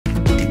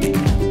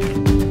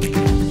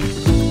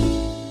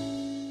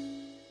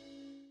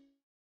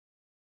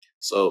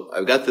So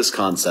I've got this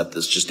concept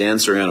that's just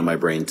dancing around in my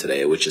brain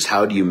today, which is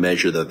how do you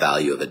measure the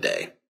value of a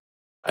day?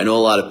 I know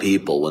a lot of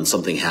people, when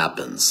something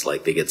happens,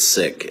 like they get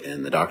sick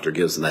and the doctor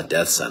gives them that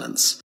death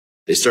sentence,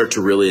 they start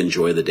to really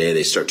enjoy the day.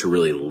 They start to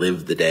really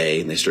live the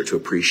day, and they start to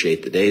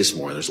appreciate the days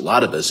more. And there's a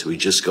lot of us who we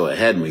just go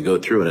ahead and we go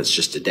through and it's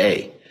just a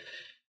day.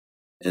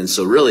 And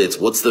so really it's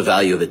what's the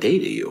value of a day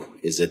to you?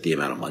 Is it the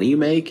amount of money you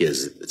make?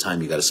 Is it the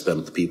time you got to spend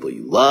with the people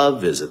you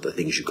love? Is it the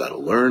things you got to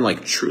learn?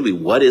 Like truly,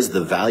 what is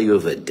the value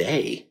of a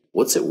day?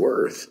 What's it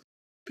worth?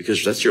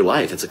 Because that's your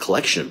life. It's a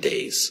collection of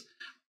days.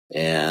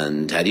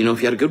 And how do you know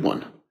if you had a good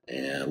one?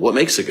 And what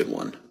makes a good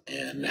one?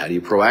 And how do you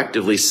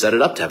proactively set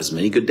it up to have as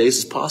many good days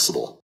as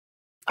possible?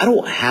 I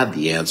don't have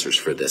the answers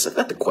for this. I've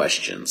got the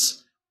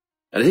questions.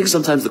 And I think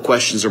sometimes the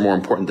questions are more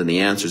important than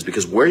the answers,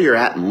 because where you're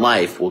at in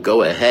life will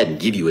go ahead and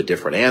give you a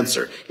different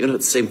answer, even if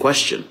it's the same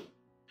question.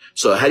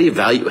 So how do you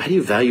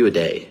value a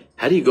day?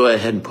 How do you go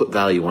ahead and put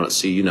value on it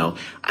so you know,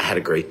 I had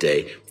a great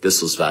day,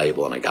 this was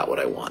valuable, and I got what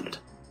I wanted?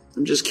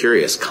 I'm just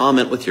curious.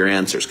 Comment with your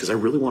answers, because I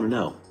really want to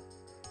know.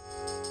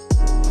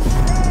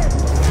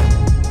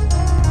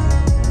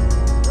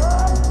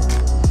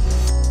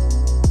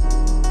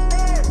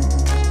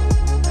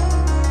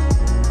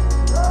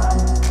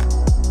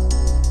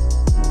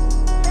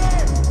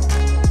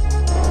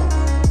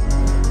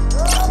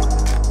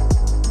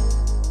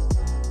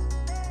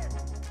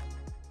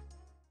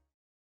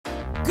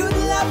 Good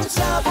life with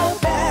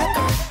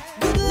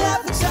cyberbacker. Good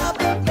life with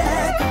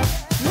cyberbacker.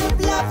 Live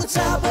life with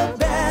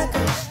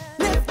cyberbacker.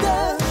 Live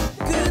the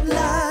good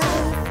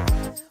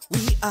life.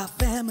 We are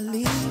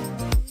family.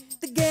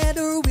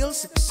 Together we'll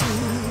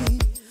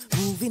succeed.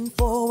 Moving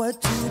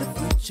forward to the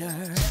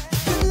future.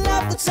 Good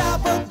life with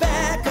cyberbacker.